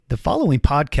The following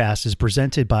podcast is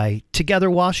presented by Together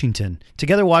Washington.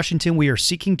 Together Washington, we are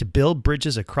seeking to build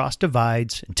bridges across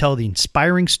divides and tell the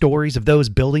inspiring stories of those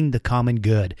building the common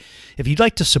good. If you'd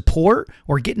like to support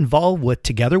or get involved with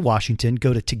Together Washington,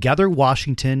 go to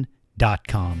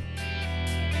togetherwashington.com.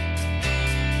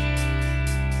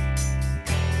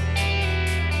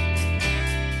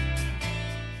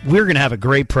 We're going to have a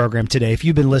great program today. If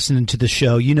you've been listening to the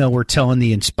show, you know we're telling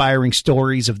the inspiring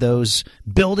stories of those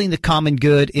building the common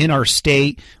good in our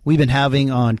state. We've been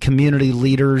having on community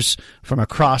leaders from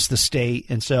across the state,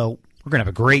 and so we're going to have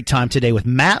a great time today with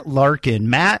Matt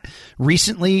Larkin. Matt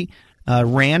recently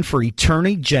ran for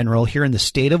Attorney General here in the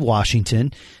state of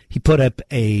Washington. He put up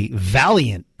a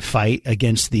valiant fight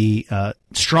against the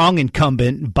strong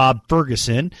incumbent, Bob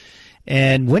Ferguson,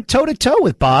 and went toe-to-toe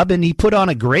with Bob, and he put on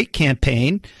a great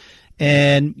campaign.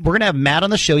 And we're going to have Matt on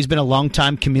the show. He's been a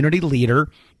longtime community leader.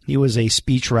 He was a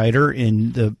speechwriter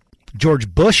in the George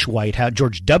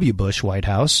W. Bush White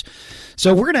House.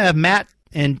 So we're going to have Matt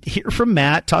and hear from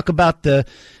Matt, talk about the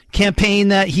campaign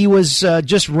that he was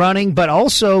just running, but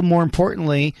also, more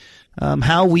importantly,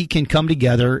 how we can come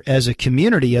together as a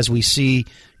community as we see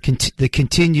the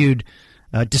continued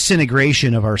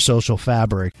disintegration of our social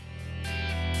fabric.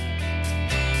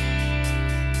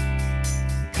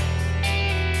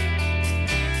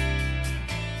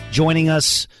 Joining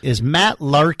us is Matt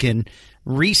Larkin,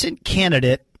 recent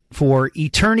candidate for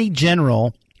Attorney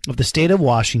General of the state of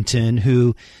Washington,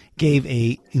 who gave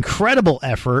an incredible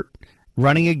effort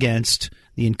running against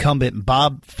the incumbent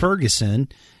Bob Ferguson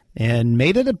and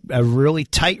made it a really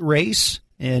tight race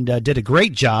and did a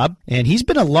great job. And he's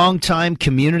been a longtime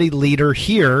community leader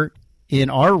here in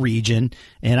our region,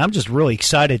 and I'm just really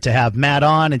excited to have Matt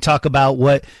on and talk about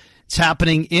what's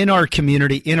happening in our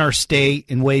community, in our state,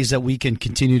 in ways that we can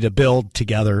continue to build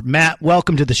together. Matt,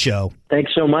 welcome to the show.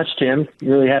 Thanks so much, Tim.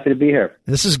 Really happy to be here.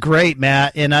 This is great,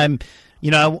 Matt. And I'd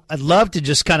love to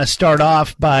just kind of start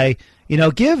off by,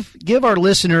 give our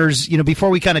listeners, before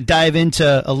we kind of dive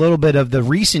into a little bit of the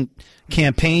recent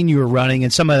campaign you were running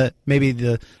and some of maybe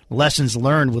the lessons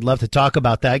learned, would love to talk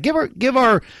about that. Give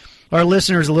our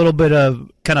listeners a little bit of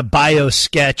kind of bio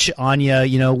sketch on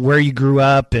you, where you grew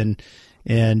up and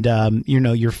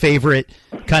your favorite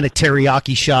kind of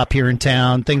teriyaki shop here in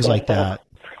town, things like that.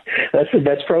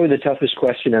 That's probably the toughest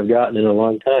question I've gotten in a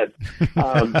long time.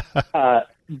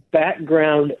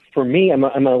 Background for me, I'm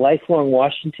a lifelong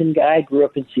Washington guy. Grew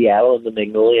up in Seattle in the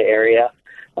Magnolia area.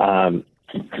 Went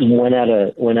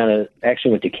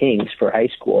to King's for high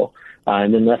school,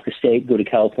 and then left the state, go to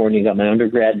California, got my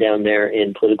undergrad down there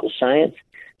in political science.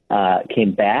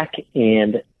 Came back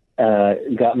and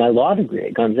got my law degree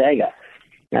at Gonzaga.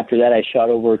 After that, I shot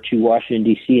over to Washington,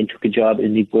 D.C. and took a job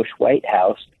in the Bush White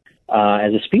House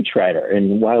as a speechwriter.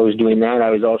 And while I was doing that, I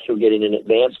was also getting an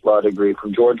advanced law degree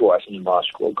from George Washington Law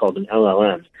School called an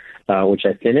LLM, which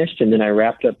I finished. And then I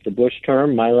wrapped up the Bush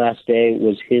term. My last day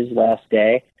was his last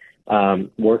day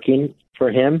working for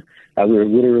him. We were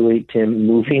literally, Tim,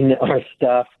 moving our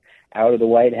stuff out of the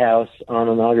White House on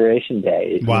Inauguration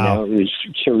Day. Wow. It was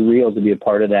surreal to be a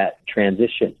part of that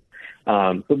transition.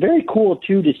 But very cool,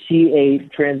 too, to see a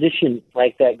transition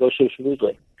like that go so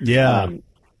smoothly. Yeah.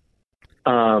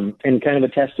 And kind of a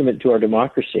testament to our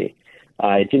democracy.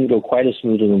 It didn't go quite as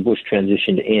smoothly when Bush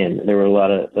transitioned in. There were a lot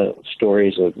of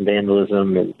stories of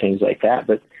vandalism and things like that.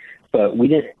 But we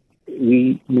didn't.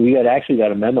 We actually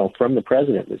got a memo from the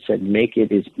president that said make it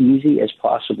as easy as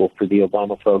possible for the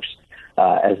Obama folks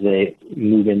as they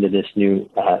move into this new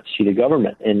seat of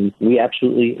government. And we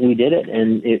did it,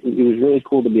 and it was really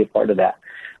cool to be a part of that.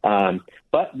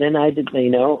 But then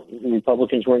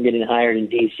Republicans weren't getting hired in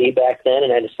D.C. back then,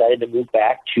 and I decided to move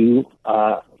back to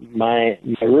my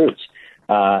roots,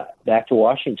 back to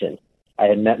Washington. I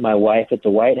had met my wife at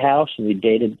the White House, and we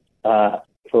dated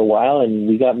for a while, and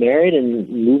we got married and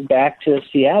moved back to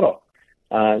Seattle.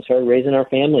 Started raising our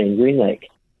family in Green Lake.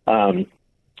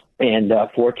 And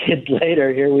 4 kids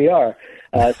later, here we are.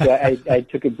 So I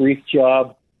took a brief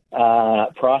job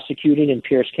prosecuting in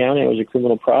Pierce County. I was a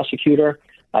criminal prosecutor.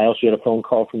 I also had a phone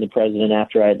call from the president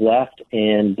after I had left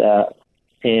and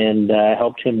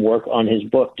helped him work on his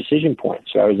book, Decision Point.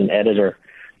 So I was an editor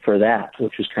for that,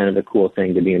 which was kind of a cool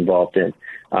thing to be involved in.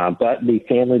 But the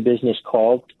family business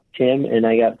called, Tim, and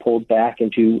I got pulled back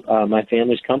into my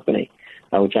family's company,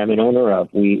 which I'm an owner of.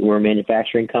 We're a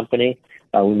manufacturing company.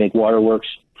 We make waterworks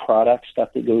products,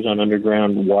 stuff that goes on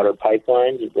underground water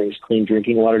pipelines. It brings clean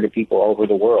drinking water to people all over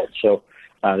the world. So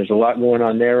there's a lot going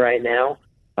on there right now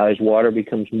as water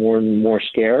becomes more and more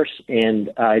scarce,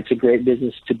 and it's a great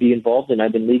business to be involved in.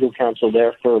 I've been legal counsel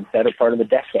there for a better part of a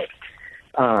decade.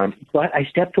 But I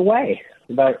stepped away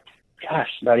about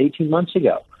 18 months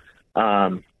ago.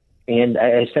 And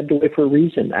I stepped away for a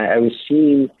reason. I was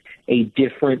seeing a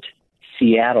different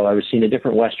Seattle. I was seeing a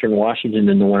different Western Washington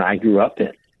than the one I grew up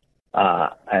in.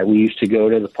 We used to go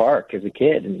to the park as a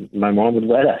kid, and my mom would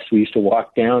let us. We used to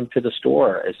walk down to the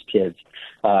store as kids.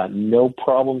 No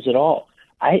problems at all.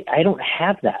 I don't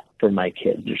have that for my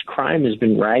kids. Crime has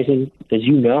been rising, as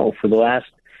you know, for the last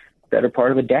better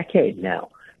part of a decade now.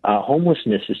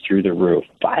 Homelessness is through the roof.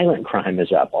 Violent crime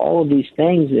is up. All of these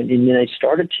things. And then I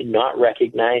started to not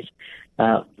recognize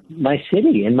my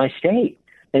city and my state.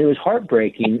 And it was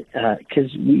heartbreaking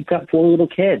because we've got 4 little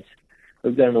kids.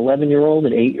 We've got an 11-year-old,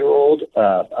 an 8-year-old,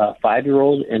 a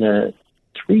 5-year-old, and a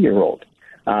 3-year-old.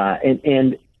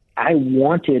 And I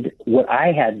wanted what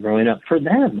I had growing up for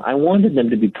them. I wanted them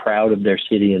to be proud of their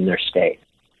city and their state.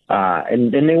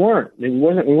 And they weren't. We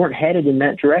weren't headed in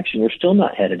that direction. We're still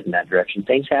not headed in that direction.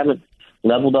 Things haven't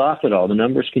leveled off at all. The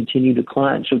numbers continue to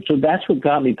climb. So that's what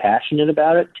got me passionate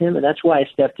about it, Tim, and that's why I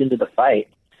stepped into the fight.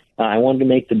 I wanted to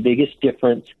make the biggest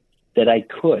difference that I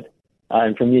could.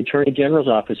 And from the Attorney General's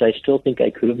office, I still think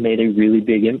I could have made a really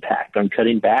big impact on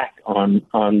cutting back on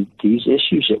these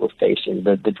issues that we're facing,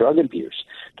 the drug abuse,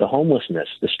 the homelessness,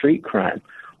 the street crime,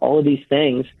 all of these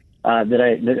things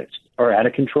that are out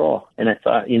of control. And I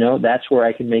thought, that's where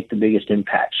I can make the biggest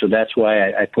impact. So that's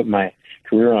why I put my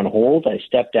career on hold. I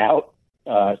stepped out,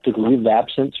 took a leave of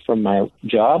absence from my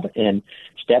job and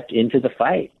stepped into the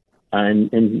fight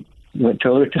and went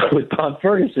toe-to-toe with Bob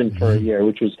Ferguson for a year,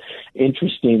 which was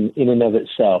interesting in and of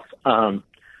itself.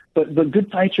 But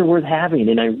good fights are worth having,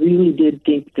 and I really did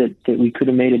think that we could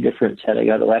have made a difference had I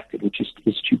got elected, which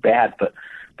is too bad.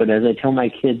 But as I tell my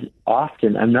kids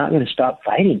often, I'm not going to stop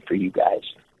fighting for you guys.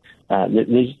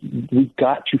 We've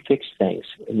got to fix things,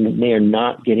 and they are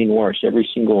not getting worse. Every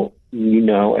single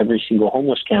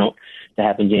homeless count that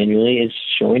happens annually is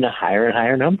showing a higher and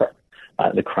higher number.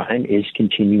 The crime is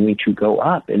continuing to go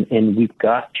up, and we've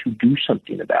got to do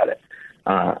something about it.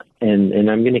 And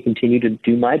I'm going to continue to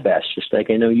do my best, just like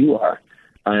I know you are.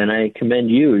 And I commend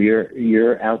you.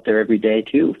 You're out there every day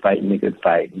too, fighting the good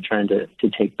fight and trying to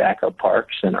take back our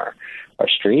parks and our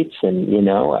streets. And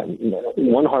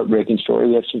one heartbreaking story.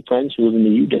 We have some friends who live in the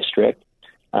U District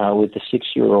with a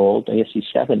 6-year-old. I guess he's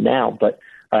 7 now. But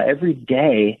every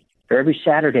day or every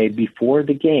Saturday before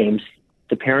the games,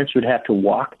 the parents would have to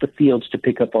walk the fields to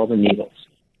pick up all the needles.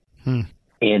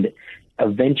 And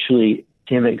eventually,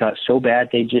 Tim, it got so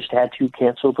bad they just had to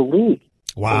cancel the league.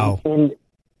 Wow. And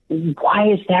why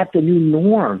is that the new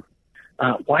norm?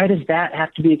 Why does that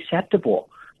have to be acceptable?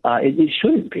 It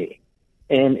shouldn't be.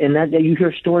 And that you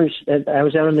hear stories. I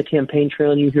was out on the campaign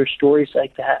trail, and you hear stories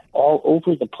like that all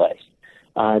over the place.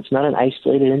 It's not an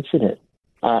isolated incident.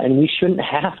 And we shouldn't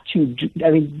have to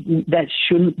that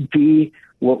shouldn't be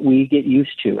what we get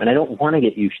used to. And I don't want to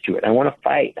get used to it. I want to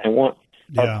fight. I want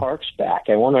our parks back.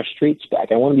 I want our streets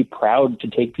back. I want to be proud to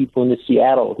take people into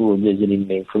Seattle who are visiting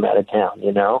me from out of town.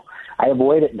 I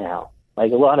avoid it now.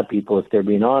 Like a lot of people, if they're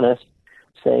being honest,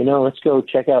 say, no, let's go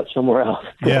check out somewhere else.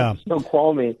 Yeah. Don't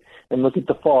call me and look at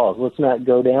the falls. Let's not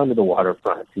go down to the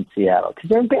waterfront in Seattle because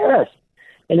they're embarrassed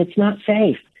and it's not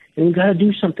safe. And we've got to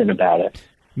do something about it.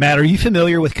 Matt, are you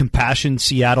familiar with Compassion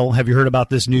Seattle? Have you heard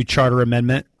about this new charter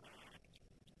amendment?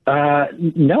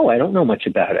 No, I don't know much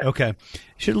about it. Okay. You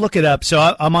should look it up.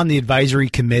 So I'm on the advisory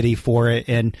committee for it,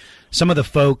 and some of the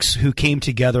folks who came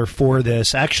together for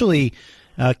this actually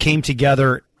came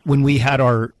together when we had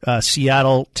our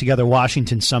Seattle Together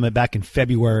Washington Summit back in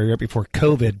February, right before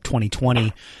COVID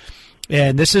 2020.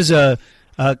 And this is a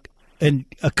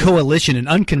coalition, an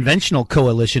unconventional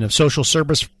coalition of social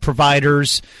service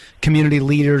providers, community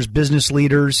leaders, business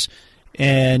leaders,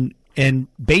 and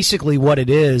basically what it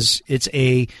is, it's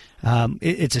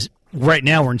right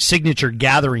now we're in signature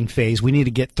gathering phase. We need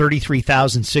to get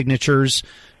 33,000 signatures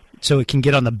so it can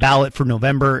get on the ballot for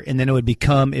November, and then it would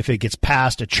become, if it gets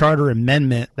passed, a charter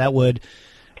amendment that would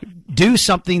do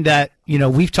something that,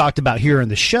 we've talked about here in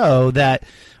the show, that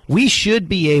we should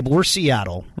be able, we're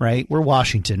Seattle, right? We're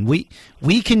Washington. We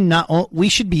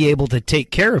should be able to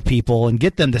take care of people and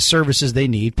get them the services they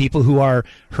need, people who are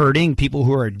hurting, people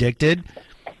who are addicted,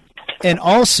 and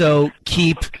also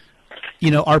keep,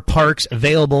 our parks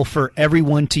available for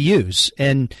everyone to use.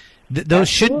 And those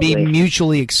should be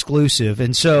mutually exclusive.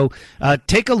 And so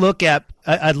take a look at,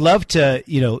 I'd love to,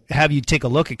 have you take a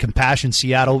look at Compassion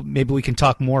Seattle. Maybe we can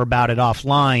talk more about it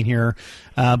offline here.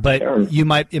 But sure.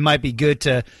 It might be good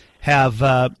to have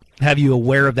you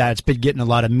aware of that. It's been getting a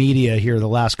lot of media here the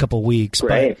last couple of weeks.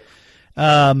 Right.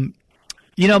 But,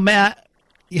 Matt,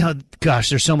 gosh,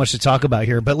 there's so much to talk about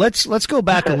here, but let's go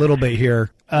back a little bit here.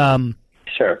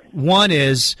 Sure. One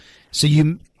is, so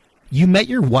you met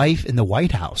your wife in the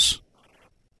White House.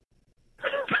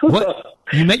 What?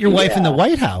 You met your wife in the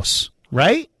White House,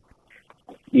 right?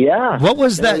 Yeah. What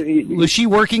was that? Was she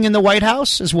working in the White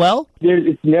House as well?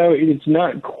 It's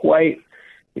not quite.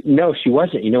 No, she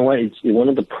wasn't. You know what? It's one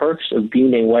of the perks of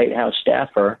being a White House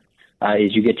staffer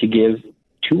is you get to give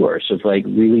tours of like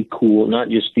really cool, not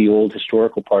just the old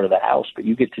historical part of the house, but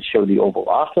you get to show the Oval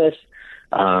Office,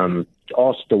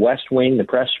 also the West Wing, the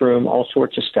press room, all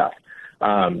sorts of stuff.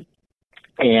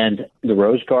 And the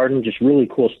Rose Garden, just really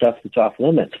cool stuff that's off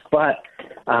limits. But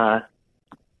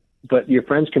your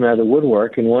friends come out of the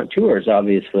woodwork and want tours,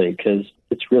 obviously, because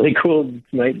it's really cool. It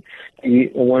might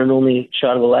be a one and only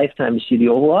shot of a lifetime to see the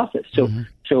Oval Office.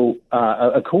 So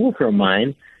a coworker of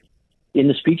mine in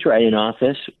the speechwriting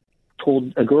office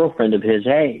told a girlfriend of his,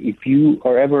 hey, if you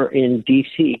are ever in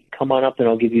D.C., come on up and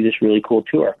I'll give you this really cool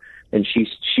tour. And she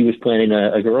was planning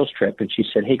a girls' trip, and she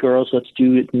said, hey, girls, let's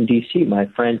do it in D.C. My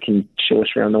friend can show us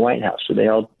around the White House. So they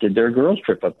all did their girls'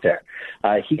 trip up there.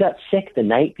 He got sick the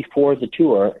night before the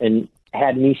tour and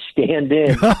had me stand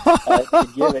in to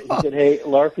give it. He said, hey,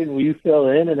 Larkin, will you fill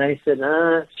in? And I said,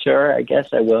 sure, I guess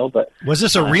I will. But was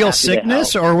this a real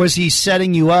sickness, or was he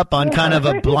setting you up on kind of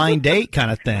a blind date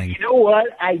kind of thing? You know what?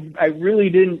 I really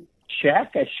didn't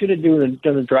check. I should have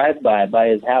done a drive-by by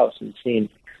his house and seen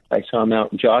 – I saw him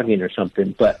out jogging or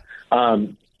something. But my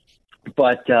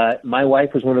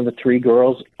wife was one of the three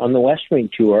girls on the West Wing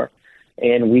tour,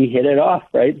 and we hit it off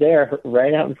right there,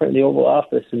 right out in front of the Oval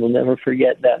Office, and we'll never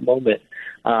forget that moment.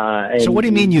 So what do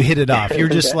you mean you hit it off? You're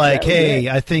just like, hey,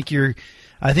 I think you're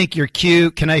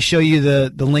cute. Can I show you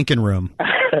the Lincoln Room?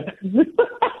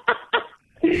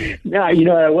 No,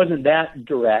 I wasn't that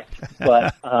direct,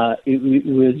 but it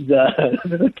was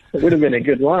it would have been a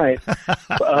good line.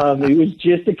 It was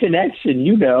just a connection,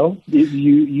 You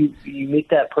meet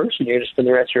that person you're going to spend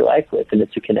the rest of your life with, and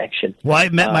it's a connection. Well, I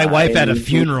met my wife at a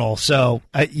funeral, so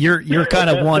you're kind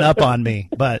of one up on me,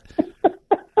 but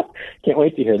can't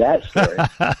wait to hear that story.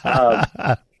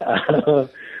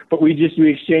 But we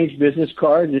exchanged business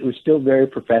cards. It was still very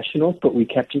professional, but we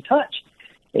kept in touch.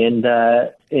 And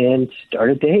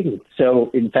started dating.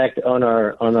 So, in fact, on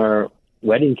our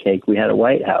wedding cake, we had a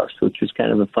White House, which was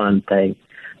kind of a fun thing.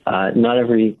 Not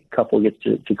every couple gets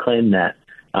to claim that.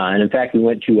 And in fact, we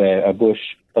went to a Bush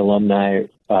alumni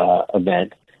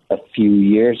event a few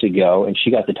years ago, and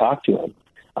she got to talk to him.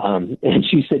 And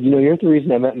she said, you're the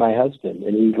reason I met my husband.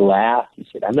 And he laughed. He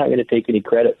said, I'm not going to take any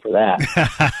credit for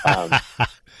that.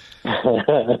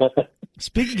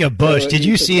 Speaking of Bush, did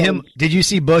you see him? Did you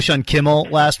see Bush on Kimmel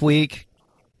last week?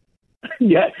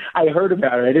 Yeah, I heard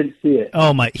about it. I didn't see it.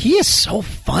 Oh my, he is so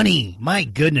funny. My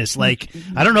goodness. Like,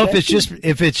 I don't know if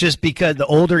it's just because the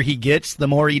older he gets, the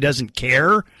more he doesn't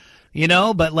care,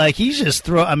 but like he's just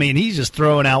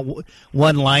throwing out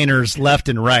one-liners left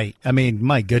and right. I mean,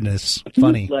 my goodness,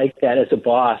 funny. He's like that as a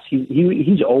boss.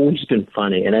 He's always been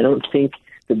funny, and I don't think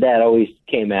that always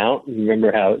came out.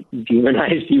 Remember how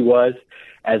demonized he was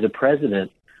as a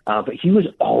president, but he was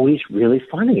always really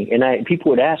funny. And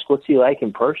people would ask, what's he like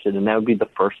in person? And that would be the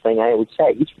first thing I would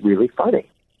say. He's really funny.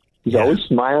 He's always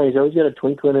smiling. He's always got a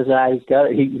twinkle in his eye.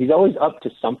 He's always up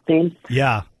to something.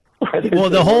 Yeah.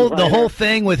 Well, the whole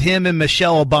thing with him and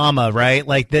Michelle Obama, right?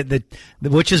 Like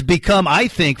which has become, I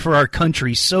think, for our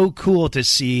country, so cool to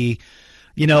see.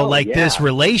 This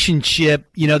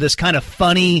relationship, this kind of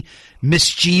funny,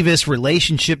 mischievous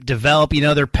relationship develop.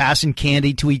 They're passing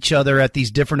candy to each other at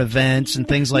these different events and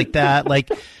things like that.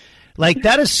 Like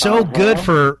that is so good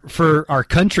for our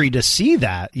country to see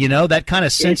that, that kind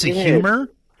of sense of humor.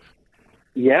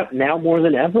 Yep. Now more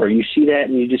than ever, you see that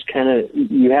and you just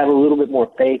you have a little bit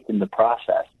more faith in the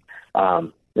process.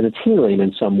 And it's healing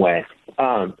in some way.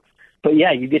 But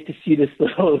yeah, you get to see this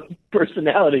little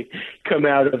personality come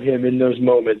out of him in those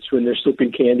moments when they're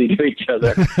slipping candy to each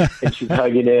other and she's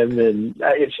hugging him, and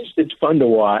it's fun to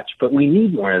watch. But we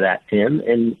need more of that, Tim,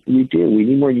 and we do. We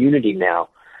need more unity now,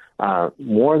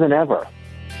 more than ever.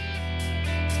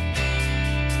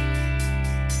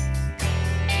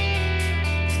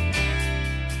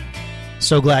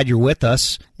 So glad you're with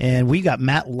us, and we got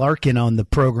Matt Larkin on the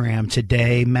program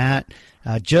today. Matt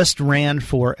just ran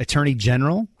for Attorney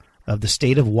General of the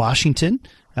state of Washington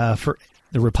for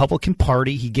the Republican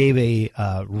Party. He gave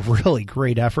a really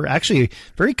great effort, actually a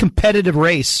very competitive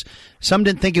race. Some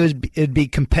didn't think it'd be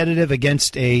competitive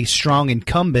against a strong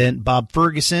incumbent, Bob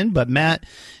Ferguson, but Matt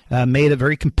made it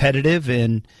very competitive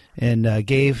and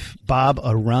gave Bob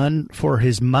a run for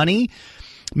his money.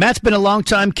 Matt's been a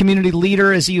longtime community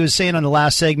leader, as he was saying on the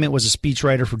last segment, was a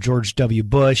speechwriter for George W.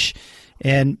 Bush.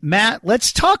 And Matt,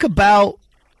 let's talk about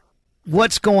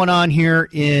what's going on here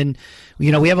in,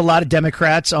 we have a lot of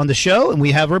Democrats on the show and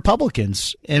we have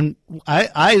Republicans. And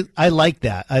I like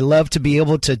that. I love to be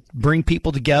able to bring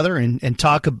people together and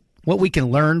talk what we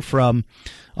can learn from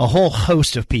a whole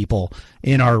host of people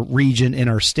in our region, in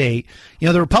our state.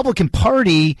 The Republican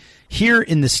Party here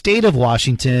in the state of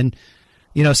Washington,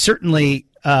 certainly,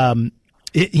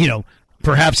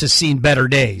 perhaps has seen better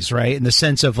days, right? In the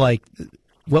sense of like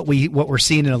what we're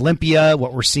seeing in Olympia,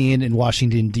 what we're seeing in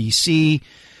Washington, D.C.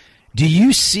 Do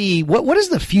you see what is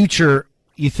the future,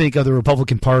 you think, of the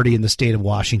Republican Party in the state of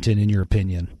Washington, in your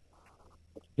opinion?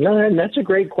 No, and that's a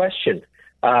great question.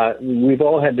 We've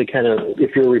all had to kind of,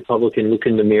 if you're a Republican, look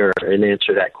in the mirror and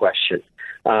answer that question.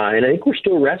 And I think we're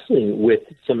still wrestling with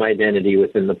some identity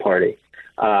within the party.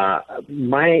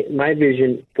 My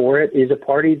vision for it is a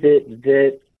party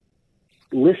that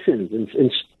listens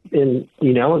and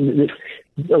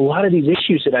a lot of these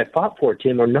issues that I fought for,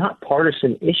 Tim, are not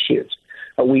partisan issues.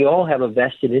 We all have a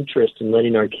vested interest in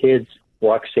letting our kids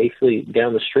walk safely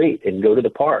down the street and go to the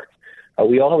park.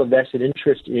 We all have a vested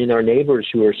interest in our neighbors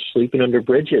who are sleeping under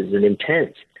bridges and in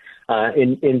tents.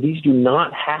 And these do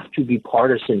not have to be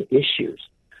partisan issues.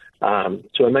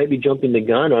 So I might be jumping the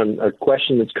gun on a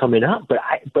question that's coming up,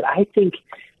 but I think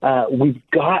we've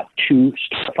got to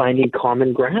start finding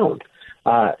common ground.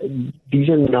 These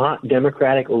are not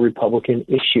Democratic or Republican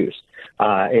issues.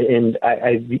 And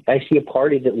I see a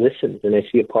party that listens, and I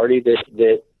see a party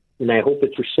that and I hope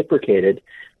it's reciprocated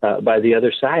by the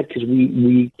other side, because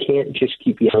we can't just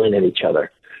keep yelling at each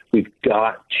other. We've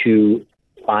got to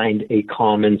find a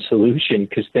common solution,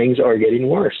 because things are getting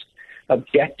worse.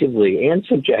 Objectively and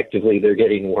subjectively, they're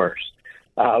getting worse.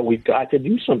 We've got to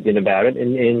do something about it.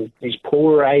 And these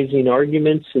polarizing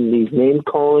arguments and these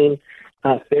name-calling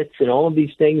fits and all of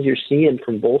these things you're seeing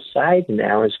from both sides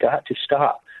now has got to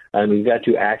stop. We've got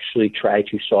to actually try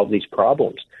to solve these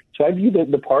problems. So I view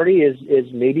the party as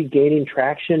maybe gaining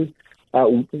traction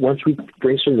once we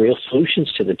bring some real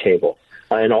solutions to the table.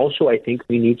 And also, I think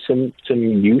we need some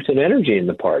youth and energy in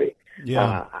the party.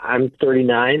 Yeah. I'm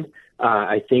 39.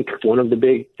 I think one of the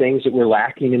big things that we're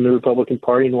lacking in the Republican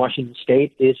Party in Washington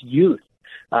State is youth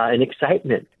and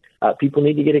excitement. People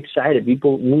need to get excited. We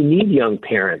need young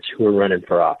parents who are running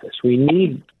for office. We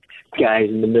need guys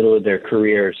in the middle of their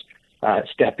careers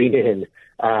stepping in.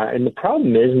 And the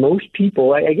problem is most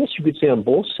people, I guess you could say on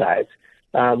both sides,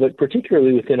 but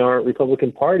particularly within our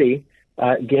Republican Party,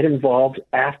 get involved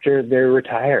after they're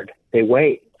retired. They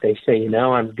wait. They say,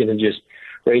 I'm going to just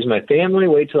raise my family,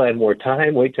 wait till I have more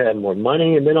time, wait till I have more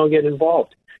money, and then I'll get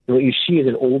involved. And what you see is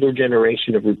an older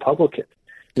generation of Republicans.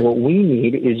 And what we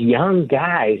need is young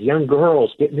guys, young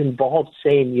girls getting involved,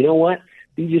 saying, you know what,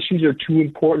 these issues are too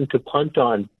important to punt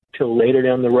on till later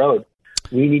down the road.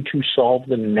 We need to solve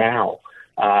them now,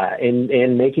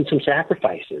 and making some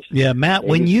sacrifices. Yeah, Matt,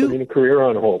 putting a career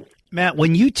on hold. Matt,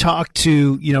 when you talk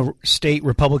to, state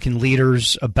Republican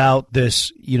leaders about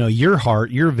this, your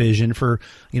heart, your vision for,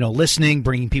 listening,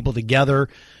 bringing people together,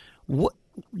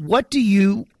 what do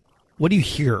you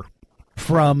hear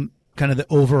from kind of the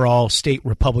overall state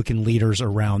Republican leaders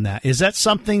around that? Is that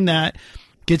something that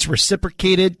gets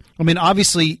reciprocated? I mean,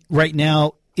 obviously right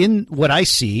now in what I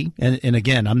see, and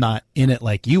again, I'm not in it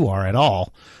like you are at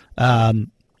all,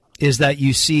 is that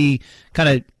you see kind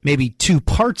of maybe two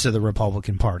parts of the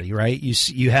Republican Party, right?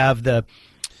 You have the,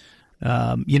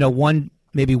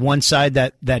 one side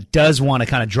that does want to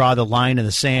kind of draw the line in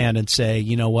the sand and say,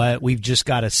 you know what, we've just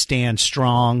got to stand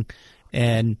strong,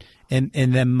 and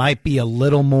then might be a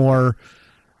little more,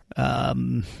 I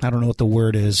don't know what the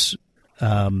word is.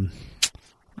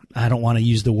 I don't want to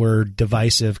use the word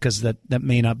divisive because that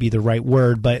may not be the right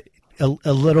word, but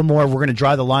a little more, we're going to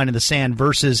draw the line in the sand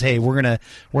versus, hey, we're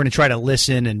going to try to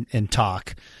listen and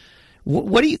talk.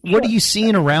 What are you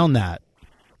seeing around that?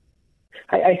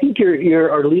 I think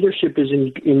our leadership is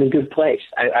in a good place.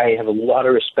 I have a lot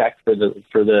of respect for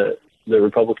the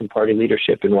Republican Party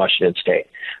leadership in Washington State,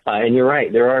 and you're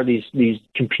right. There are these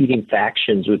competing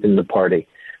factions within the party,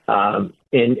 and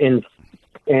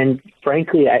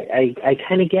frankly, I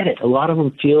kind of get it. A lot of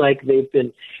them feel like they've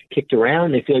been kicked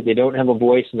around. They feel like they don't have a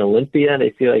voice in Olympia.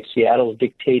 They feel like Seattle's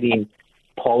dictating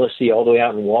policy all the way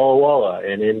out in Walla Walla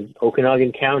and in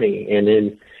Okanagan County and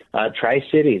in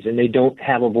Tri-Cities, and they don't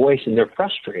have a voice, and they're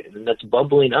frustrated, and that's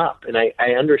bubbling up. And I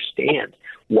understand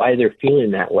why they're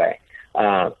feeling that way.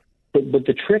 But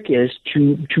the trick is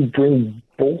to bring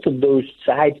both of those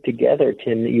sides together,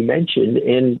 Tim, that you mentioned,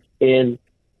 and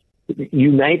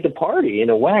unite the party in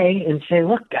a way and say,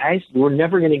 look, guys, we're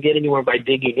never going to get anywhere by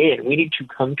digging in. We need to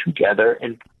come together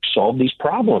and solve these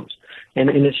problems. And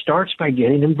it starts by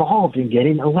getting involved and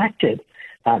getting elected.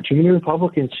 Too many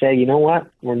Republicans say, you know what,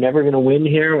 we're never going to win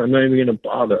here. I'm not even going to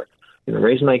bother. I'm going to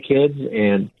raise my kids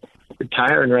and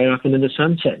retire and ride off into the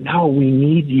sunset. No, we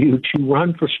need you to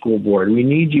run for school board. We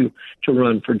need you to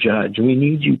run for judge. We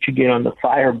need you to get on the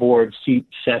fire board, seat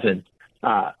 7.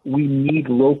 We need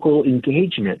local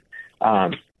engagement.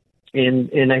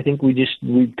 And I think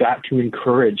we've got to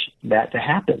encourage that to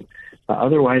happen.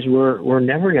 Otherwise, we're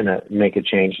never going to make a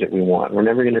change that we want. We're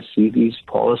never going to see these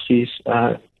policies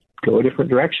go a different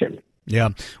direction. Yeah.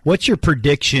 What's your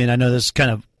prediction? I know this is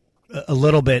kind of a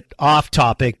little bit off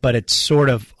topic, but it's sort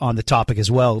of on the topic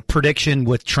as well. Prediction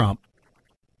with Trump.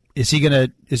 Is he gonna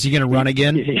run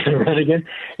again? Is he gonna run again?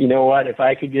 You know what? If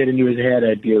I could get into his head,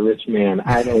 I'd be a rich man.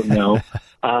 I don't know.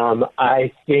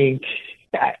 I think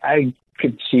I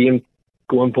could see him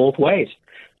going both ways.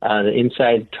 The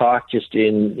inside talk just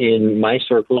in my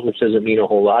circles, which doesn't mean a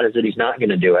whole lot, is that he's not going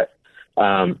to do it.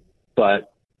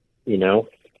 But, you know,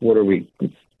 what are we,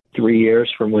 3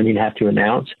 years from when he'd have to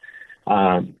announce?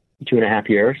 2.5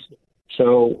 years.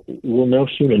 So we'll know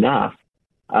soon enough.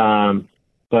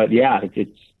 But, yeah,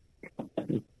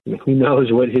 who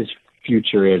knows what his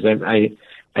future is.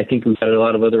 I think we've got a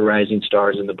lot of other rising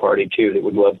stars in the party, too, that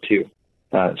would love to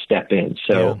step in.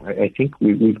 So yeah. I think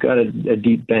we've got a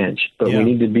deep bench, but we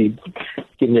need to be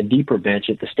getting a deeper bench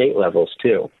at the state levels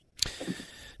too.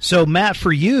 So Matt,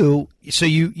 for you, so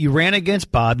you ran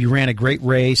against Bob, you ran a great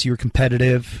race, you were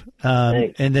competitive,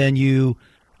 and then you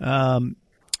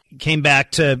came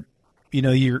back to, you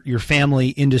know, your family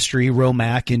industry,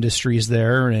 Romac Industries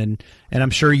there, and I'm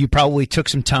sure you probably took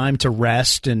some time to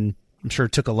rest, and I'm sure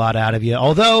it took a lot out of you.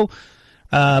 Although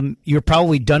you're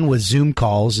probably done with Zoom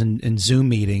calls and Zoom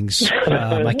meetings.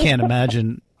 I can't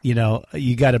imagine, you know,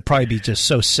 you got to probably be just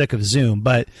so sick of Zoom.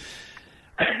 But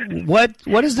what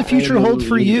does the future hold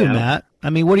for you, Matt? I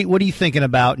mean, what are you thinking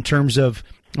about in terms of?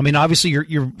 I mean, obviously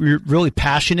you're really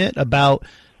passionate about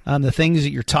the things that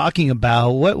you're talking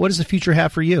about. What does the future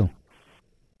have for you?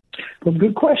 Well,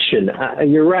 good question.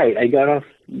 You're right. I got off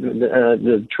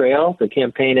the trail. The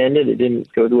campaign ended. It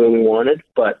didn't go the way we wanted,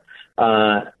 but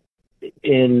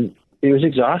and it was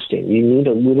exhausting. You need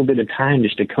a little bit of time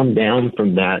just to come down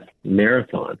from that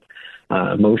marathon,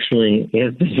 emotionally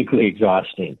and physically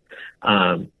exhausting.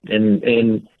 And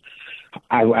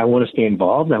I want to stay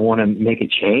involved. I want to make a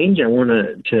change. I want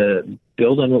to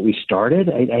build on what we started.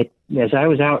 As I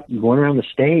was out going around the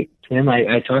state, Tim,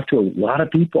 I talked to a lot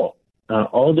of people,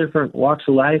 all different walks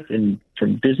of life, and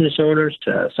from business owners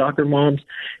to soccer moms,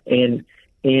 and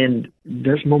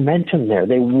there's momentum there.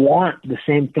 They want the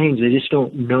same things. They just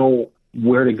don't know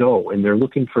where to go, and they're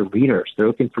looking for leaders. They're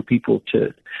looking for people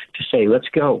to say, let's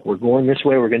go. We're going this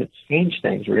way. We're going to change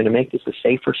things. We're going to make this a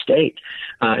safer state.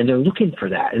 And they're looking for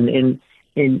that. And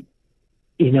you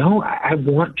know, I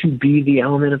want to be the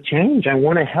element of change. I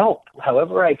want to help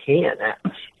however I can.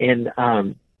 And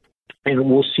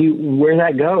we'll see where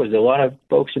that goes. A lot of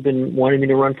folks have been wanting me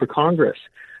to run for Congress.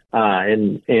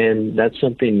 And that's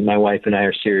something my wife and I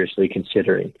are seriously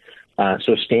considering.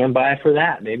 So stand by for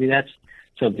that. Maybe that's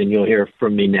something you'll hear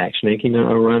from me next, making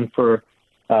a run for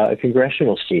a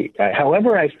congressional seat.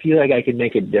 However I feel like I can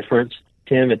make a difference,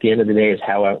 Tim, at the end of the day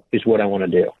is what I want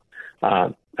to do.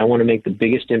 I want to make the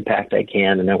biggest impact I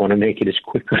can, and I want to make it as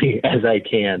quickly as I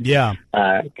can. Yeah.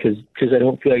 Because I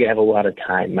don't feel like I have a lot of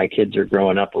time. My kids are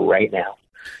growing up right now.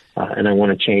 And I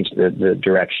want to change the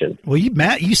direction. Well,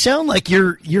 Matt, you sound like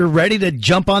you're ready to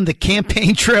jump on the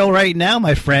campaign trail right now,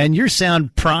 my friend. You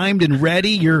sound primed and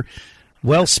ready. You're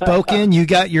well spoken.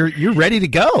 You're ready to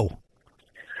go.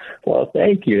 Well,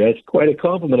 thank you. That's quite a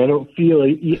compliment. I don't feel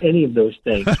any of those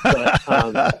things,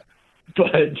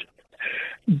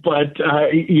 but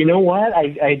you know what?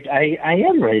 I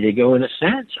am ready to go in a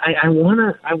sense. I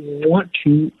want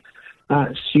to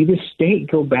see the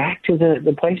state go back to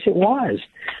the place it was.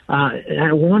 And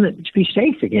I want it to be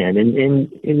safe again.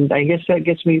 And I guess that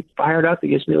gets me fired up. It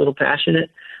gets me a little passionate.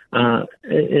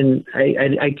 And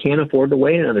I can't afford to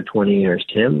wait another 20 years,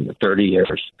 Tim, 30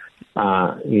 years,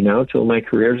 you know, till my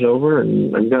career's over,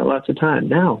 and I've got lots of time.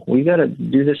 Now, we got to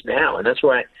do this now. And that's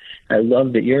why I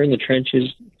love that you're in the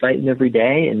trenches fighting every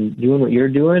day and doing what you're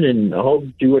doing, and I'll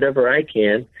do whatever I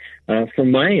can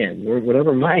from my end, or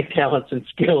whatever my talents and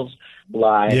skills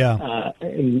lie,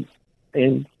 and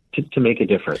to make a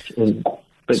difference.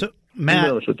 But so, Matt,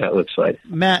 who knows what that looks like?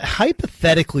 Matt,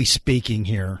 hypothetically speaking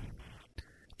here,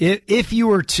 if you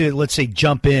were to, let's say,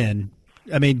 jump in,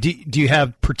 I mean, do you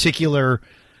have particular,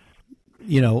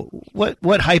 you know,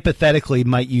 what hypothetically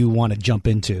might you want to jump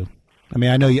into? I mean,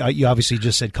 I know you obviously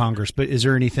just said Congress, but is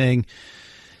there anything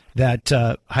that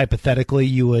hypothetically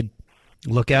you would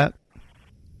look at?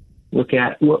 Well,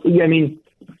 yeah, I mean,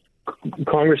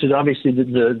 Congress is obviously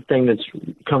the thing that's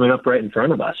coming up right in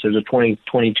front of us. There's a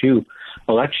 2022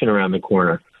 election around the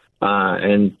corner,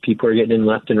 and people are getting in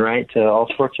left and right to all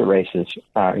sorts of races,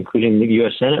 including the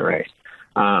U.S. Senate race.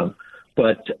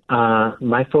 But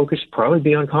my focus will probably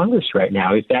be on Congress right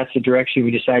now, if that's the direction we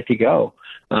decide to go.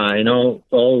 And I'll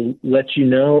let you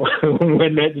know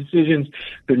when that decision's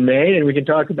been made, and we can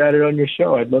talk about it on your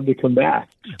show. I'd love to come back.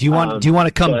 Do you want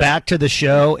to come back to the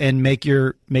show and make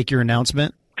your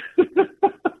announcement?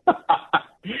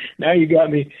 Now you got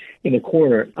me in a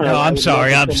corner. No, I'm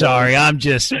sorry. We're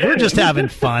just having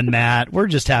fun, Matt. We're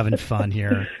just having fun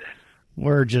here.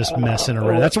 We're just messing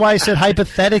around. That's why I said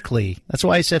hypothetically.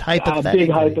 Big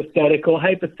hypothetical.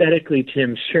 Hypothetically,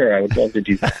 Tim, sure, I would love to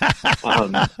do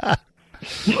that.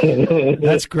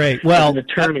 That's great. Well, as an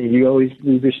attorney, you always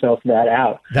leave yourself that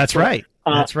out. That's right.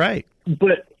 That's right.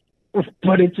 But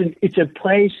it's a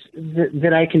place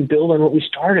that I can build on what we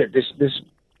started. This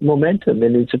momentum,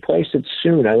 and it's a place that's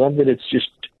soon. I love that it's just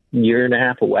a year and a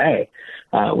half away.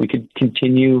 We could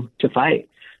continue to fight.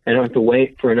 I don't have to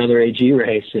wait for another AG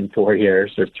race in 4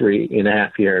 years or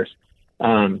 3.5 years.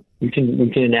 We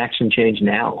can enact some change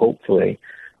now, hopefully.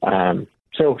 So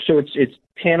it's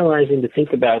tantalizing to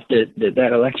think about that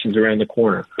election's around the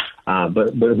corner.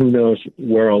 But who knows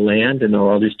where I'll land, and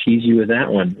I'll just tease you with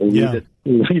that one. We'll leave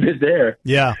it there.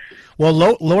 Yeah. Well,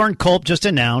 Loren Culp just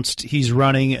announced he's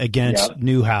running against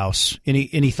Newhouse.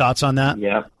 Any thoughts on that?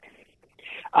 Yeah.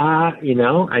 My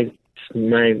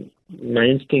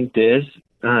instinct is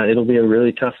it'll be a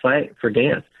really tough fight for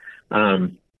Dan.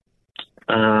 It's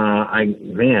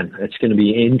going to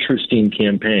be an interesting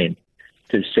campaign,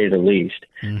 to say the least.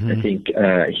 Mm-hmm. I think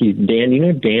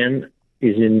Dan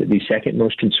is in the second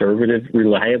most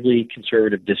reliably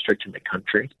conservative district in the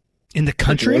country. In the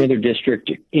country? There's another district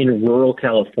in rural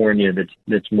California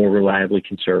that's more reliably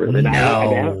conservative. And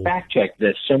I haven't fact-checked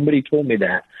this. Somebody told me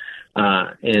that.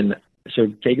 And so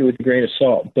take it with a grain of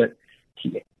salt. But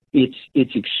it's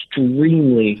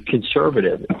extremely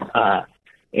conservative.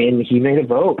 And he made a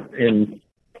vote and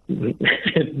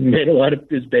made a lot of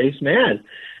his base mad.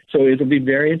 So it'll be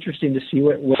very interesting to see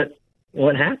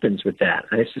what happens with that.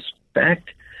 I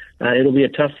suspect it'll be a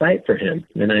tough fight for him,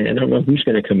 and I don't know who's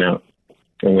going to come out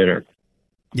a winner.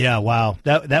 Yeah, wow,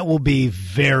 that will be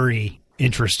very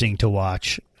interesting to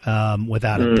watch,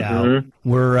 without a doubt.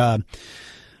 We're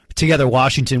Together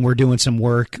Washington. We're doing some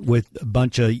work with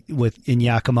in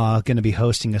Yakima. Going to be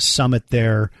hosting a summit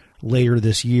there later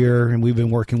this year, and we've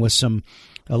been working with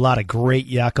a lot of great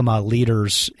Yakima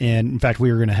leaders. And in fact,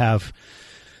 we were going to have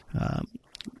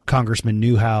Congressman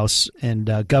Newhouse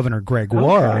and Governor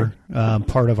Gregoire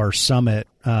part of our summit.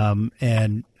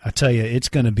 And I tell you, it's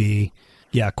going to be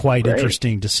quite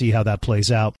interesting to see how that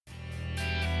plays out.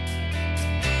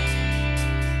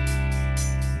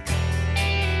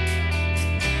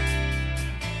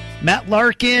 Matt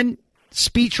Larkin,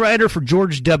 speechwriter for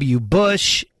George W.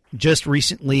 Bush, just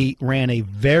recently ran a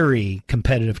very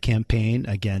competitive campaign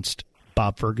against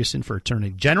Bob Ferguson for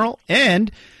Attorney General,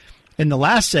 and in the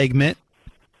last segment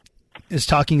is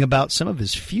talking about some of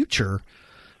his future,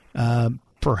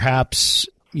 perhaps,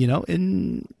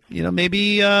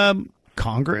 maybe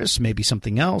Congress, maybe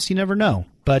something else. You never know.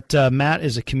 But Matt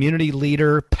is a community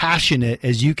leader, passionate,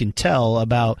 as you can tell,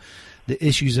 about the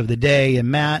issues of the day. And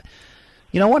Matt,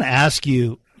 I want to ask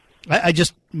you, I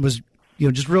just was,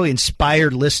 just really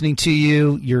inspired listening to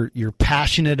you. You're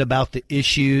passionate about the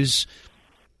issues.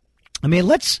 I mean,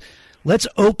 let's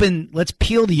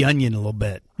peel the onion a little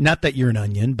bit. Not that you're an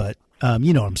onion, but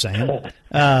you know what I'm saying.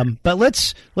 But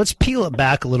let's peel it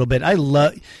back a little bit.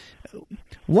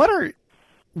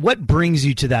 What brings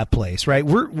you to that place, right?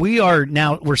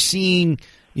 We're seeing,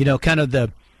 kind of the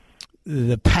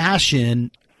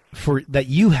passion for that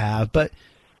you have, but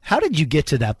how did you get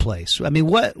to that place? I mean,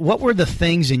 what were the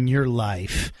things in your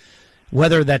life,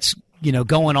 whether that's,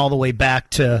 going all the way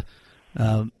back to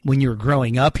when you were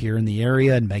growing up here in the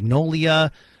area in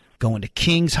Magnolia, going to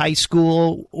King's High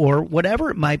School, or whatever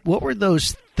it might, what were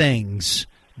those things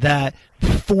that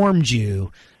formed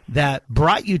you, that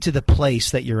brought you to the place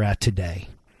that you're at today?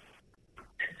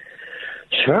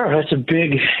 Sure, that's a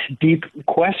big, deep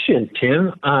question,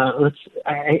 Tim. As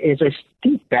I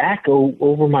think back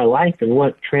over my life and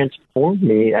what transformed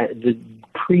me, the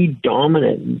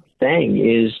predominant thing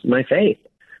is my faith.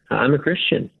 I'm a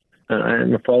Christian.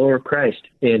 I'm a follower of Christ,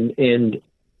 and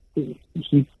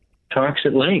he talks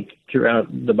at length throughout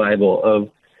the Bible of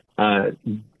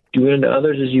doing unto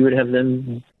others as you would have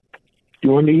them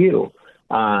do unto you,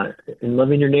 and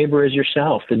loving your neighbor as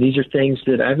yourself. And these are things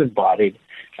that I've embodied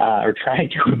or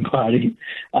tried to embody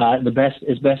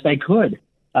as best I could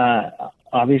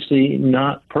obviously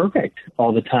not perfect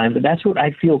all the time, but that's what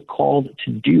I feel called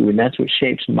to do, and that's what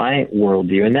shapes my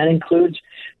worldview. And that includes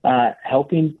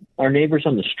helping our neighbors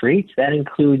on the streets. That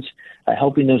includes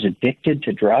helping those addicted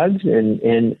to drugs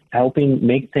and helping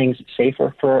make things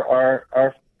safer for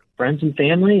our friends and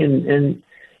family and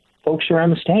folks around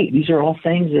the state. These are all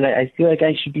things that I feel like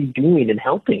I should be doing and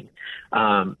helping.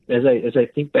 As I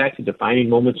think back to defining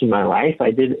moments in my life,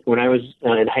 I did when I was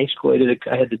in high school.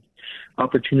 I had the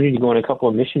opportunity to go on a couple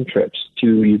of mission trips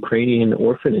to Ukrainian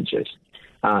orphanages,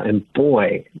 and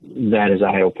boy, that is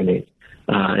eye-opening.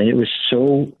 And it was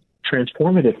so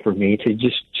transformative for me to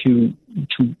just to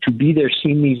be there,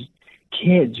 seeing these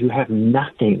kids who have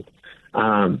nothing.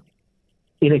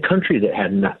 In a country that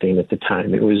had nothing at the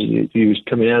time. It was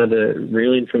coming out of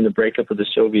reeling from the breakup of the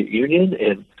Soviet Union,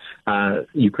 and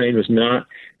Ukraine was not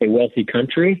a wealthy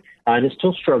country, and it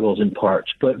still struggles in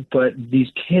parts. But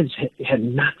these kids had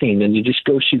nothing, and you just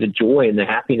go see the joy and the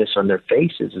happiness on their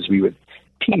faces as we would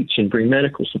teach and bring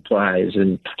medical supplies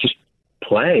and just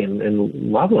play and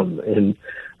love them. And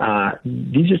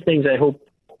these are things I hope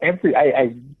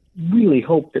I really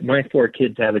hope that my 4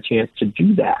 kids have a chance to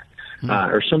do that.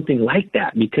 Or something like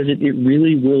that, because it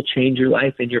really will change your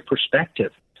life and your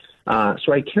perspective.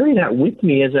 So I carry that with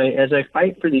me as I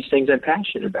fight for these things I'm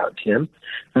passionate about, Tim.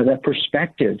 That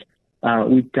perspective.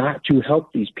 We've got to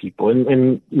help these people,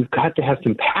 and we've got to have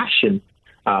compassion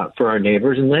for our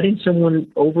neighbors. And letting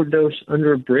someone overdose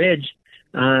under a bridge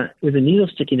with a needle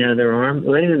sticking out of their arm,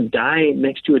 letting them die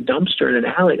next to a dumpster in an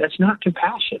alley, that's not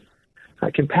compassion.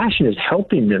 Compassion is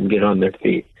helping them get on their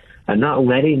feet and not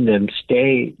letting them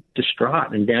stay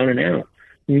distraught and down and out.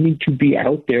 You need to be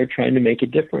out there trying to make a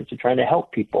difference and trying to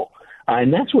help people.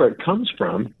 And that's where it comes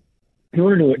from. You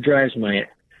want to know what drives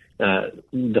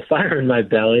the fire in my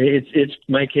belly? It's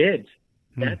my kids.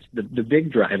 That's the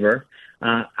big driver.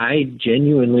 I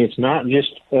genuinely, it's not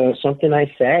just something I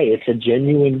say. It's a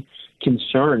genuine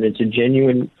concern. It's a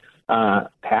genuine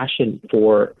passion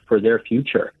for their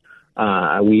future.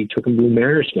 We took them to a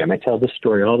Mariners game. I tell this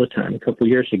story all the time. A couple of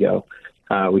years ago,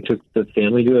 we took the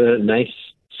family to a nice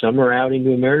summer outing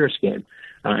to a Mariners game.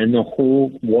 And the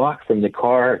whole walk from the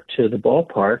car to the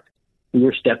ballpark, we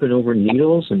were stepping over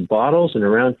needles and bottles and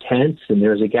around tents. And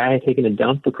there was a guy taking a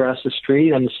dump across the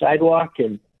street on the sidewalk,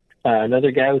 and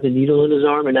another guy with a needle in his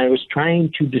arm. And I was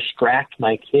trying to distract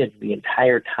my kids the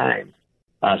entire time.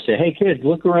 Say, hey, kids,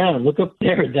 look around. Look up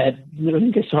there. I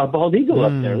think I saw a bald eagle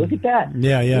up there. Look at that.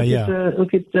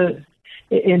 Look at the,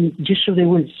 and just so they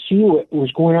wouldn't see what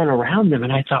was going on around them.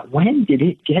 And I thought, when did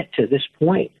it get to this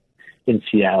point in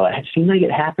Seattle? It seemed like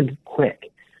it happened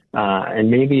quick.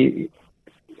 And maybe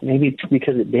it's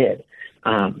because it did.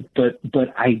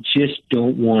 But I just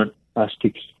don't want us to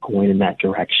keep going in that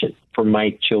direction for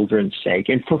my children's sake,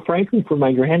 and frankly, for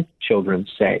my grandchildren's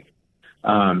sake.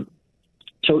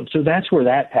 So that's where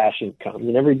that passion comes.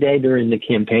 And every day during the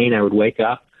campaign, I would wake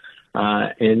up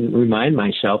and remind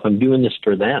myself I'm doing this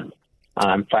for them.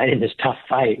 I'm fighting this tough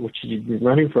fight, which is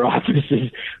running for office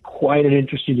is quite an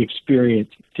interesting experience,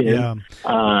 Tim.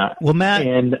 Yeah. Well, Matt,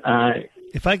 and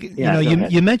if I could,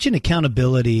 you mentioned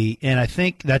accountability, and I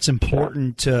think that's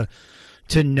important to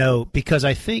note, because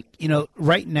I think,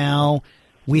 right now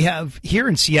we have here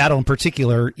in Seattle in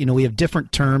particular, we have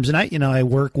different terms, and I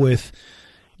work with,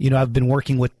 I've been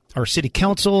working with our city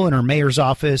council and our mayor's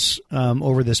office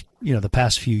over this, the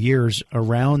past few years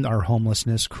around our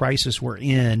homelessness crisis we're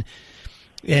in.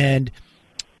 And,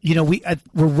 we're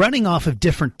running off of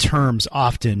different terms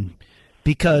often,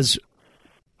 because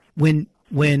when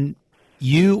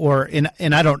you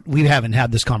we haven't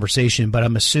had this conversation, but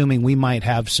I'm assuming we might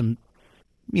have some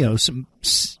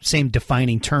same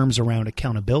defining terms around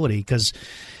accountability, because,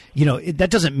 that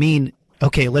doesn't mean,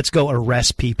 okay, let's go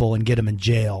arrest people and get them in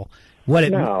jail.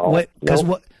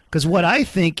 Because what I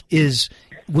think is,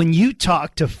 when you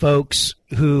talk to folks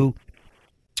who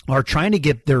are trying to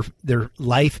get their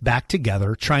life back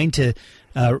together, trying to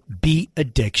beat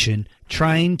addiction,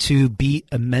 trying to beat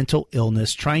a mental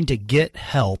illness, trying to get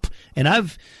help, and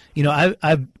I've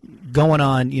going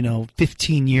on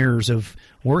 15 years of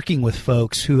working with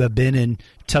folks who have been in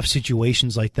tough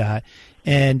situations like that,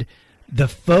 and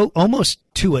almost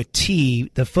to a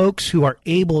T, the folks who are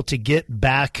able to get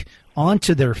back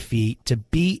onto their feet to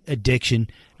beat addiction,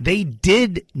 they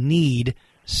did need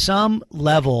some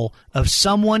level of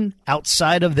someone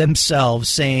outside of themselves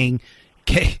saying,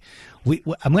 okay,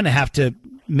 I'm going to have to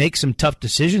make some tough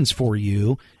decisions for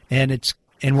you, and it's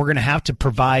and we're going to have to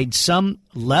provide some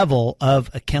level of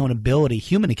accountability,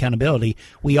 human accountability.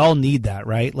 We all need that,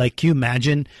 right? Like, can you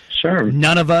imagine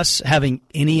none of us having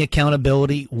any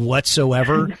accountability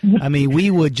whatsoever? I mean,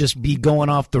 we would just be going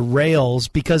off the rails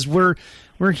because we're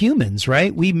humans,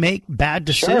 right? We make bad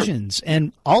decisions,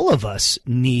 and all of us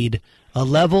need a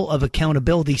level of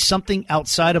accountability, something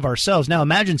outside of ourselves. Now,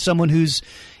 imagine someone who's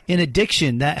in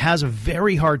addiction that has a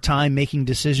very hard time making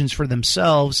decisions for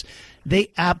themselves. They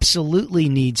absolutely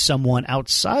need someone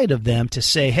outside of them to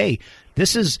say, hey,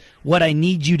 this is what I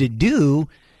need you to do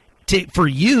for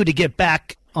you to get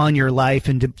back on your life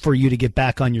and for you to get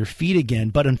back on your feet again.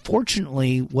 But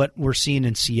unfortunately, what we're seeing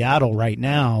in Seattle right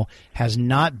now has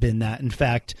not been that. In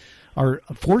fact,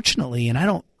 fortunately, and I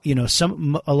don't,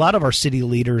 a lot of our city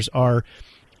leaders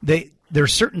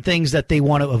there's certain things that they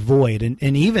want to avoid. And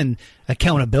even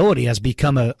accountability has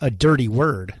become a dirty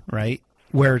word, right?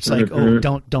 Where it's like,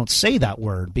 don't say that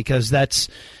word because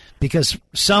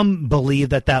some believe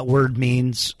that word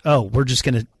means, we're just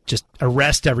going to just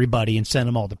arrest everybody and send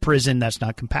them all to prison. That's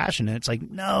not compassionate. It's like,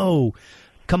 no,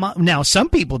 come on. Now, some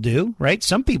people do, right?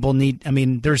 Some people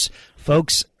there's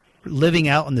folks living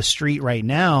out on the street right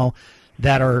now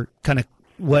that are kind of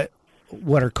what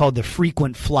are called the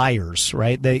frequent flyers,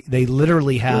 right? They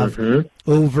literally have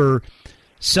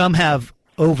some have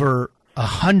over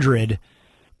 100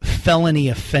 felony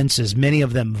offenses, many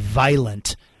of them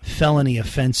violent felony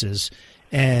offenses,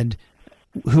 and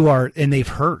they've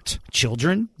hurt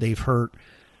children, they've hurt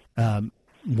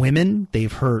women,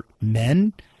 they've hurt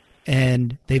men,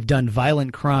 and they've done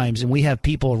violent crimes. And we have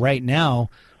people right now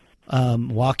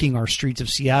walking our streets of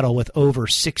Seattle with over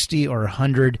 60 or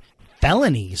 100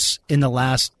 felonies in the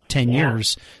last 10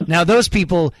 years. Now, those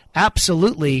people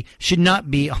absolutely should not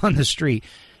be on the street.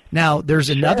 Now, there's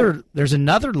another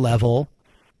level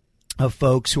of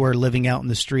folks who are living out in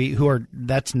the street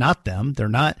that's not them. They're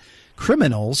not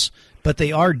criminals, but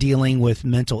they are dealing with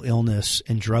mental illness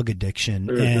and drug addiction,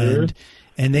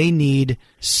 and they need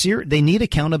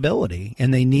accountability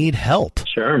and they need help.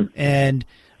 And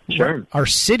our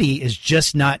city is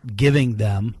just not giving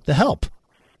them the help.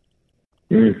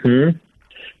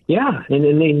 Yeah,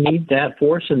 and they need that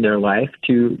force in their life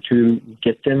to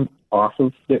get them off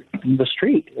of the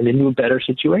street and into a better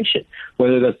situation,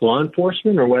 whether that's law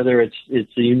enforcement or whether it's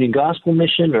the Union Gospel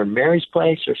Mission or Mary's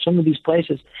Place or some of these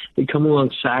places that come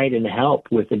alongside and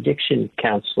help with addiction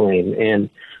counseling and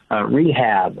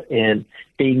rehab, and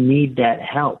they need that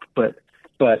help. But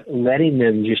letting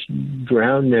them just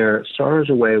drown their sorrows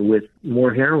away with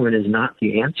more heroin is not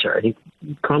the answer. I think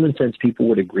common sense people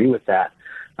would agree with that.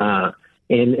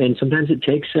 And sometimes it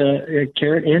takes a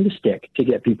carrot and a stick to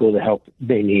get people the help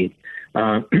they need.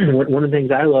 One of the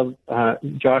things I love,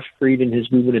 Josh Freed in his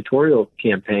gubernatorial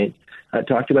campaign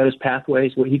talked about his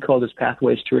pathways, what he called his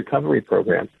pathways to recovery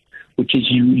program, which is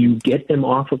you get them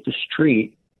off of the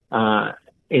street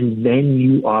and then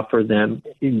you offer them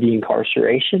the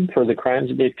incarceration for the crimes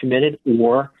that they've committed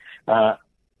or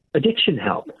addiction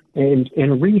help and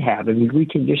rehab. And we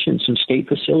recondition some state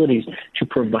facilities to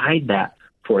provide that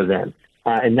for them.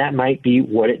 And that might be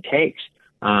what it takes.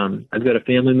 I've got a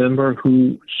family member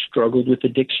who struggled with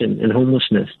addiction and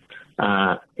homelessness.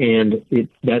 And he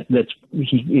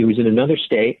was in another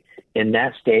state, and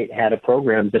that state had a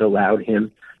program that allowed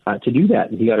him to do that.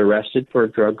 And he got arrested for a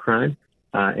drug crime,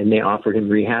 and they offered him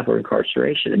rehab or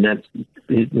incarceration. And that's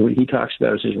what he talks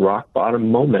about is his rock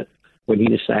bottom moment when he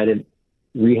decided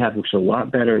rehab was a lot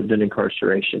better than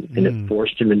incarceration, and it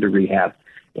forced him into rehab.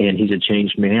 And he's a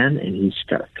changed man, and he's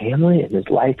got a family, and his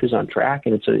life is on track,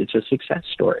 and it's a success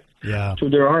story. Yeah. So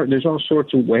there's all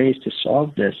sorts of ways to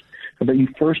solve this, but you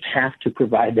first have to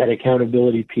provide that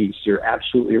accountability piece. You're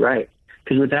absolutely right,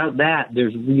 because without that,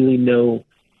 there's really no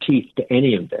teeth to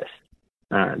any of this.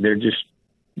 They're just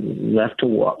left to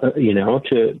walk,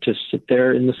 to sit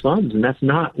there in the slums, and that's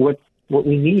not what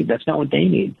we need. That's not what they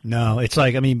need. No, it's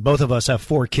like, both of us have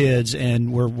 4 kids,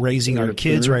 and we're raising our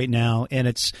kids right now,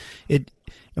 and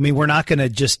we're not going to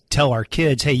just tell our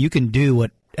kids, hey, you can do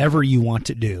whatever you want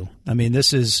to do.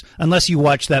 This is, unless you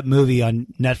watch that movie on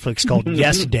Netflix called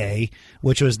Yes Day,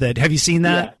 which was that, have you seen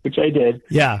that? Yeah, which I did.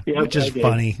 Yeah, which is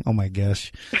funny. Oh my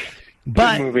gosh.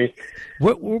 But, movie.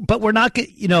 We're not,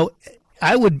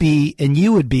 I would be, and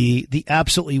you would be the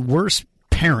absolutely worst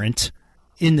parent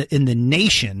in the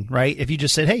nation, right? If you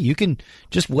just said, hey, you can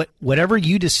just, whatever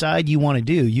you decide you want to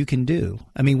do, you can do.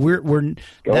 We're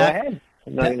Go ahead.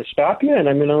 I'm not going to stop you, and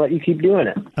I'm going to let you keep doing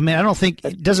it. I don't think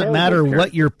it doesn't matter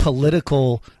what your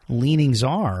political leanings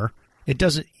are. It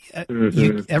doesn't.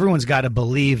 Everyone's got to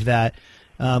believe that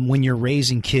when you're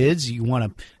raising kids, you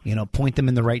want to, point them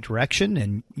in the right direction,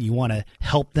 and you want to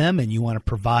help them, and you want to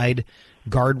provide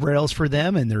guardrails for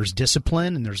them, and there's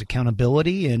discipline and there's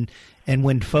accountability. And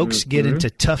when folks get into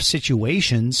tough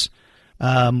situations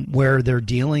where they're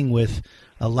dealing with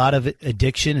a lot of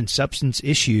addiction and substance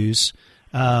issues,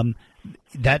 and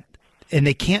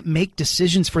they can't make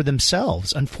decisions for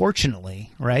themselves,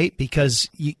 unfortunately, right? Because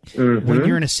when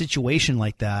you're in a situation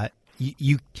like that,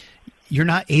 you're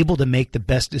not able to make the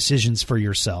best decisions for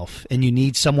yourself, and you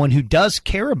need someone who does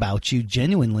care about you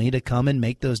genuinely to come and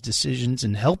make those decisions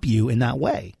and help you in that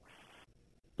way.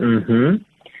 Yeah,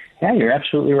 you're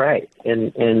absolutely right,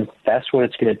 and that's what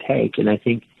it's going to take. And I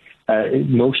think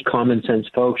most common sense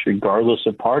folks, regardless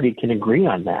of party, can agree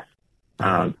on that.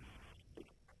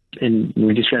 And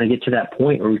we just got to get to that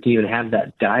point where we can even have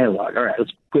that dialogue. All right,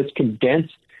 let's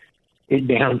condense it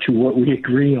down to what we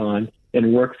agree on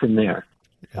and work from there.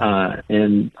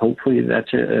 And hopefully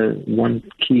that's one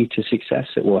key to success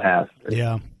that we'll have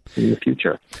in the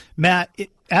future. Matt,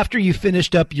 after you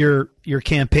finished up your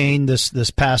campaign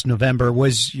this past November,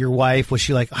 was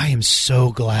she like, I am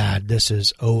so glad this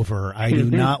is over. I do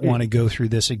not want to go through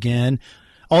this again.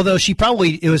 Although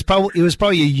it was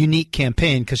probably a unique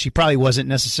campaign, because she probably wasn't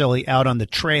necessarily out on the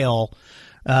trail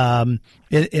in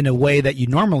a way that you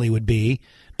normally would be.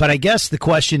 But I guess the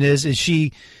question is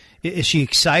she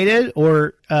excited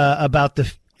or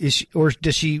or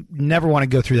does she never want to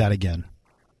go through that again?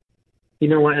 You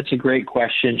know what? That's a great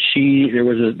question.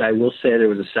 I will say there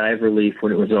was a sigh of relief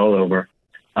when it was all over,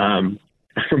 from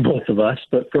both of us,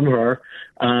 but from her.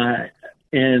 But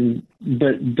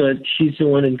she's the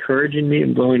one encouraging me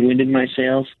and blowing wind in my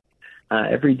sails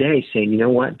every day, saying, you know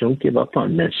what, don't give up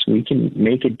on this. We can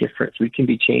make a difference. We can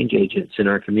be change agents in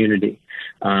our community.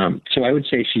 So I would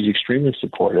say she's extremely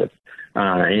supportive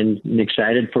and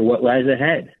excited for what lies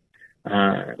ahead,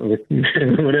 with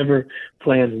whatever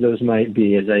plans those might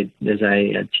be. As I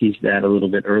teased that a little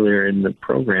bit earlier in the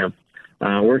program,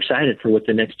 we're excited for what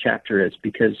the next chapter is,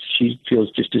 because she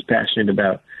feels just as passionate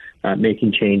about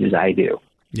making change as I do.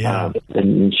 Yeah.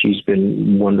 And she's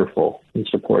been wonderful and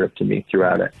supportive to me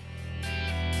throughout it.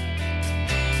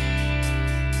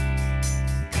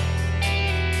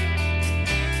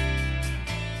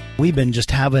 We've been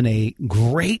just having a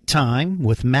great time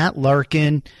with Matt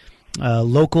Larkin,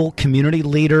 local community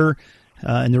leader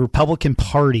in the Republican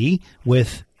Party,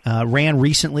 ran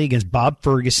recently against Bob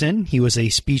Ferguson. He was a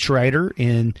speechwriter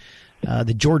in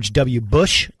the George W.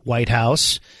 Bush White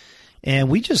House. And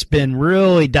we just been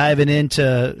really diving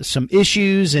into some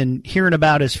issues and hearing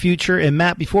about his future. And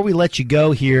Matt, before we let you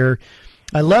go here,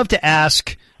 I love to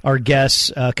ask our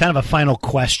guests kind of a final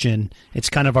question. It's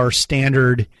kind of our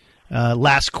standard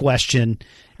last question.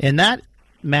 And that,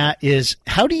 Matt, is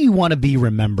how do you want to be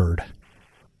remembered?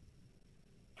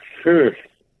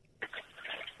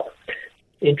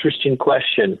 Interesting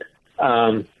question.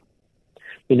 I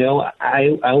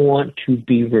want to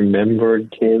be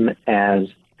remembered, Tim, as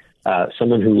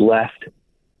someone who left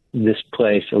this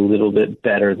place a little bit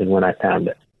better than when I found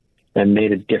it and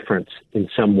made a difference in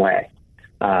some way.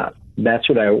 That's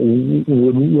what I would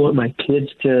want my kids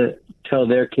to tell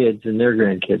their kids and their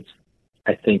grandkids,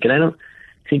 I think. And I don't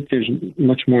think there's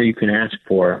much more you can ask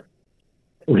for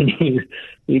when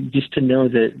you just to know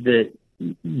that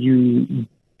you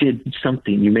did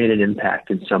something, you made an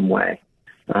impact in some way.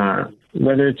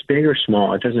 Whether it's big or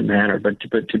small, it doesn't matter, but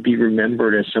to be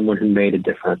remembered as someone who made a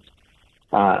difference,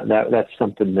 that's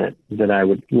something that I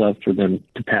would love for them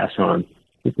to pass on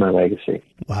with my legacy.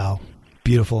 Wow.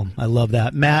 Beautiful. I love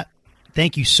that. Matt,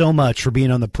 thank you so much for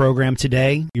being on the program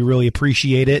today. We really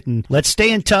appreciate it. And let's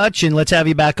stay in touch and let's have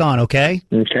you back on, okay?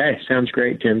 Okay. Sounds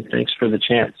great, Tim. Thanks for the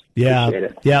chance. Yeah.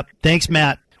 Appreciate it. Yep. Thanks,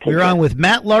 Matt. We're on with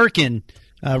Matt Larkin,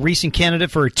 recent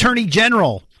candidate for Attorney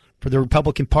General for the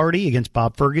Republican Party against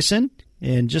Bob Ferguson.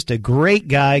 And just a great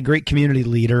guy, great community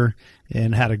leader,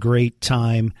 and had a great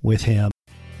time with him.